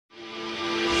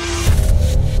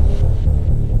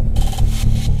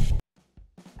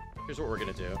we're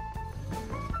gonna do.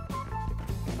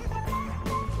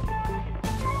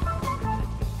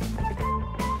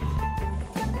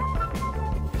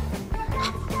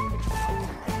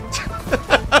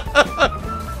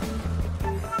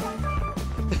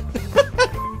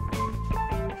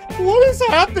 What is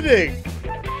happening?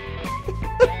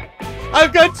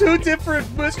 I've got 2 different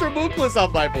Mr. Mookless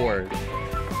on my board.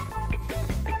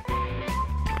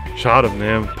 Schade,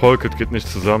 ne, Polkit geht nicht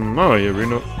zusammen. Ah, hier,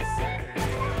 Reno.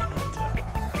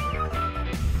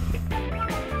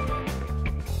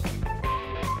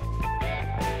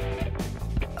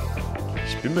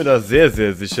 Ich bin mir da sehr,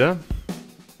 sehr sicher,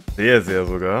 sehr, sehr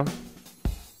sogar,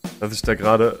 dass ich da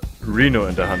gerade Reno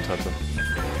in der Hand hatte.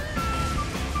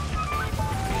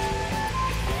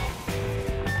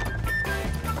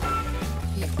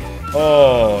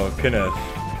 Oh, Kenneth.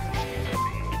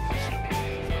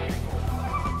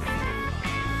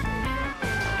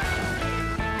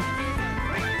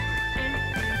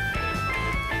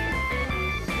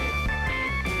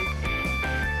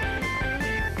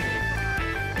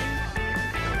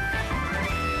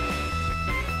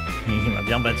 Il m'a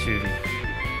bien battu.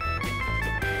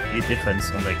 Il était fun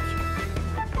son deck.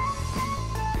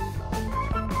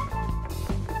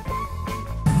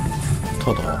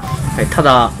 はい、た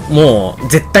だ、もう、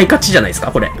絶対勝ちじゃないです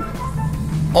か、これ。あ、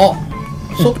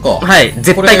そっか。はい、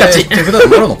絶対勝ち。手札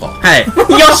になるのか。はい。よ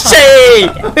っしゃ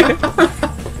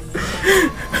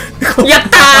ーやっ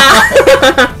た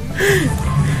ー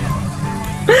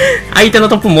相手の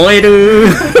トップ燃える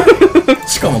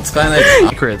しかも使えない。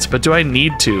 Secrets, but do I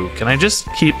need to? Can I just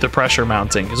keep the pressure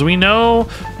mounting? Because we know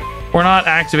we're not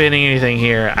activating anything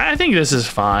here. I think this is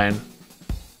fine.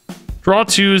 Draw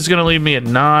 2 is gonna leave me at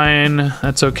 9.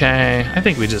 That's okay. I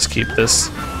think we just keep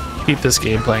this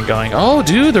game plan going. Oh,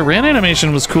 dude, the Ran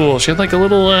animation was cool. She had like a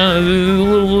little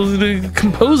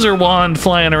composer wand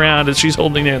flying around as she's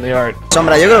holding it in the art.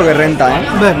 Sombra, yo creo que renta, ¿eh?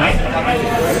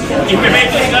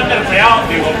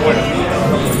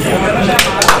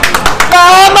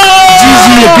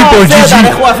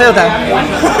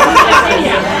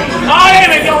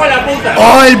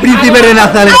 ¡Oh, el príncipe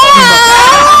renace!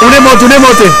 ¡Un emote, un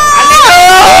emote!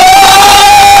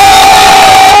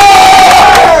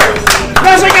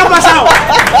 No sé qué ha pasado.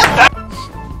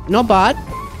 Not bad.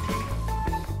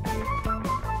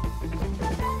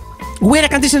 Wait, I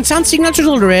can't send sound signatures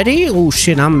already? Oh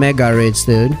shit, I'm mega rich,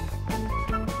 dude.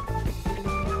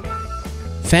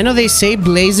 Feno, they say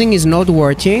blazing is not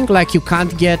working, like you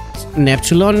can't get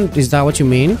Neptulon. Is that what you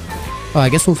mean? Oh, I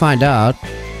guess we'll find out.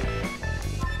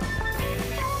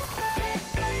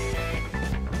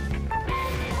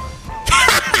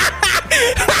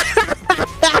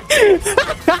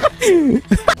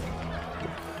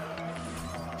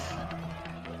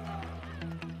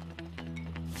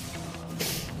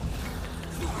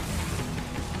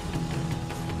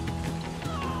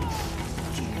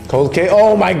 Cold K.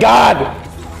 Oh my god!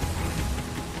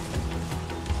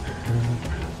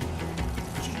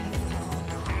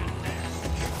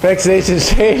 Vexation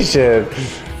Station.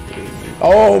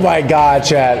 Oh my god,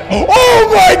 chat. Oh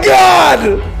my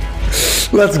god!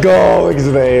 Let's go,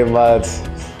 X-Name, let's.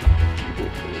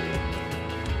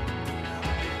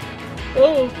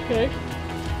 Oh, okay.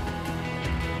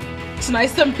 It's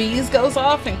nice some bees goes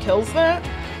off and kills that.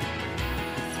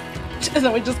 And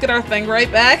then we just get our thing right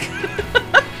back.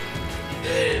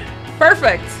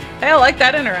 Perfect. Hey, I like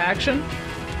that interaction.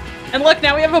 And look,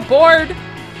 now we have a board.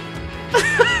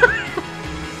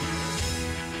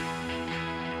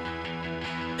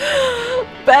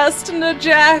 Best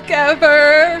Najak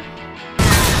ever.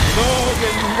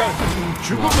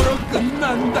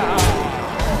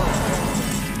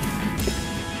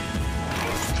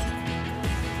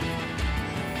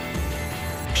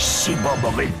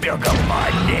 씹어먹을 뼈가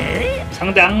많네.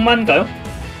 상대 악마인가요?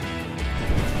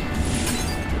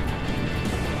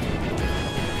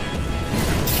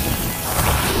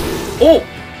 오!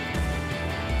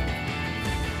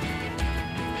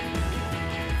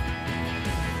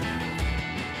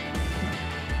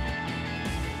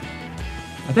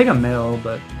 I think I'm middle,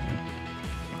 but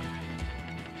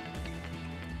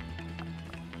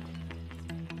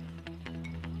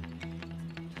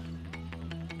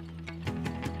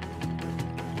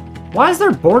why is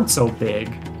their board so big?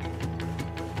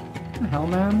 What the hell,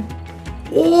 man?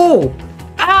 Oh!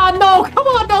 Ah, no! Come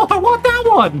on, no! I want that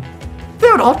one!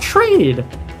 Dude, I'll trade!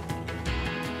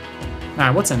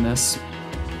 Alright, what's in this?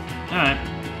 Alright.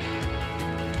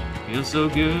 Feels so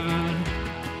good.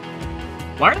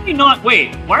 Why are they not-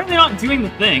 wait, why are they not doing the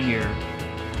thing here?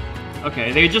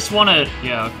 Okay, they just wanna-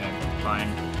 yeah, okay, fine.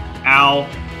 Ow.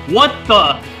 What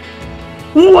the-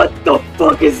 what the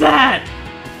fuck is that?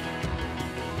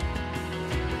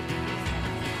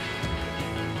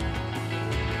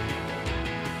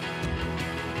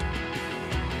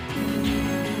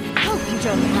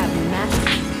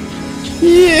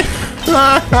 Yeah.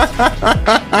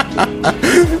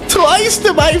 Twice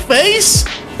to my face?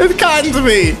 It can't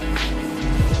be.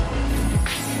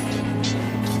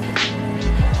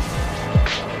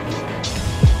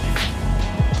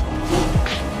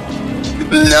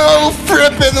 No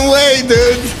frippin' way,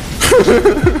 dude.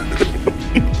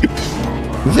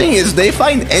 The thing is, they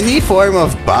find any form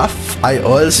of buff, I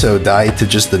also die to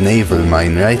just the naval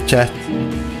mine, right, chat?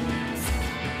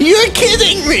 You're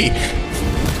kidding me!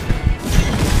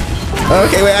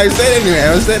 Okay, wait, I was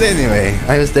dead anyway,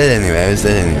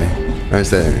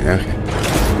 okay.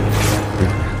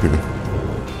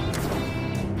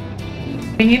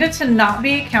 We need it to not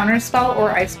be counterspell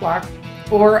or ice block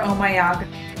or oh my yogg.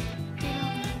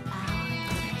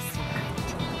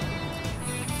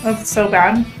 That's so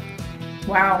bad.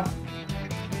 Wow.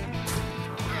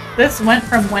 This went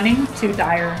from winning to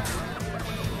dire.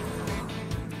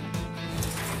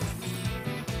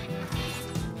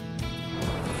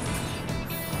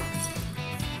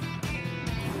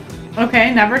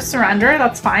 Okay, never surrender.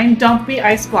 That's fine. Don't be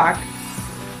ice block.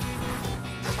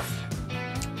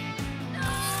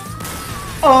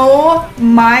 Oh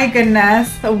my goodness.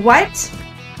 What?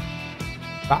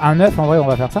 Bah, un 9, en vrai, on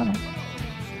va faire ça, non?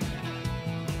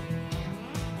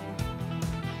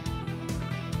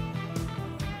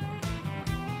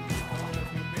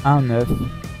 Un 9.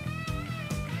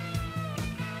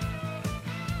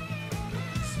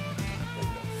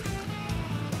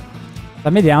 Ça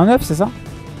met des 1-9, c'est ça?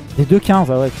 Des 2-15,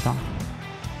 ah ouais, putain.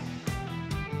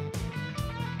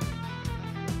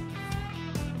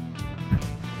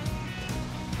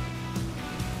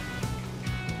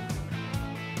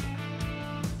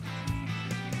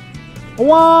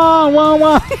 Ouah, ouah,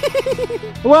 ouah.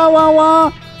 Ouah, ouah,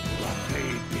 ouah.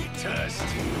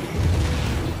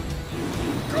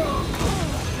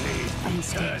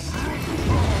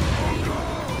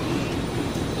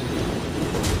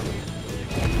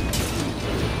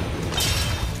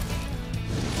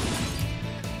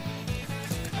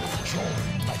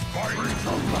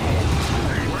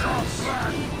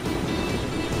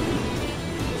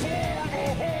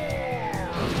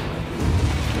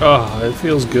 Ah, it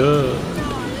feels good.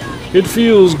 It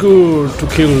feels good to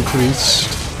kill priest.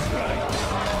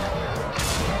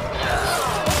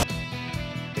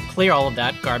 Clear all of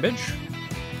that garbage.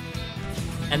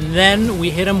 And then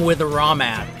we hit him with a raw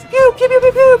mat. Pew, pew, pew,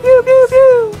 pew, pew, pew, pew,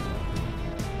 pew.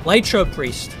 Light Show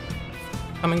Priest.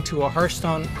 Coming to a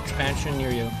Hearthstone expansion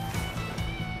near you.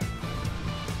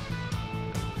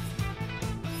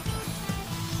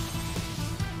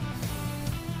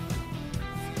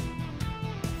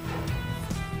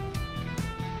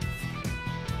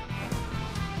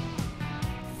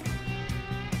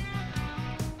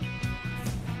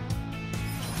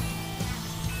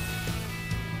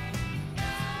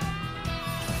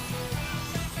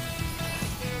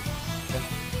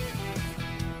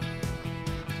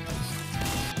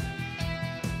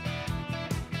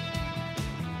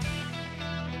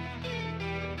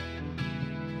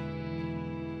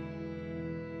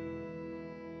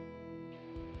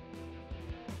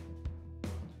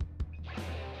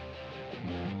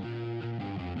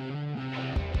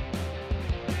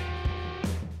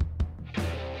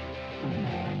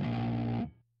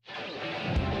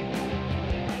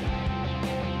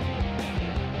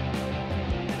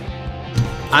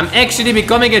 I'm actually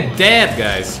becoming a dad,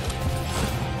 guys.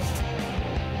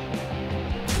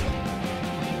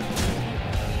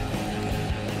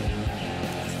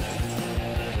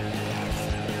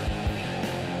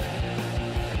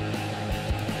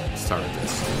 Start with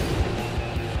this.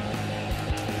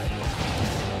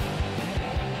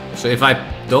 So if I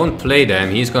don't play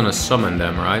them, he's gonna summon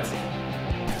them, right?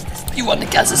 You want to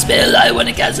cast a spell? I want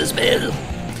to cast a spell.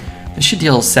 This should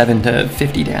deal 7 to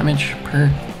 50 damage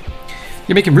per.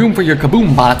 You're making room for your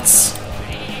kaboom bots.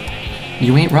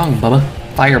 You ain't wrong, Bubba.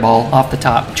 Fireball off the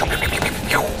top.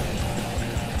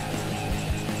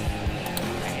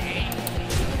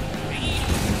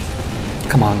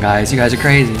 Come on, guys. You guys are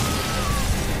crazy.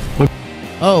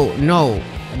 Oh, no.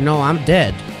 No, I'm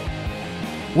dead.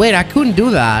 Wait, I couldn't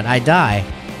do that. I die.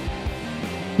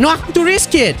 No, I have to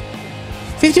risk it.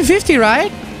 50-50,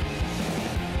 right?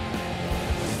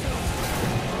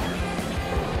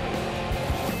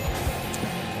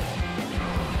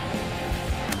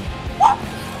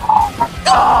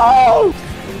 Oh!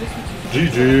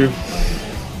 GG.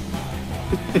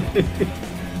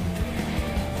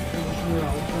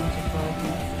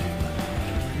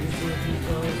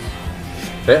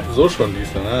 Ja, so schon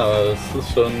diesmal, ne? Aber das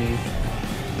ist schon...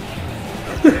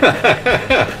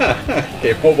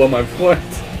 Game over, mein Freund.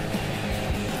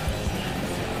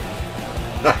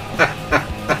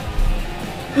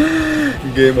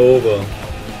 Game over.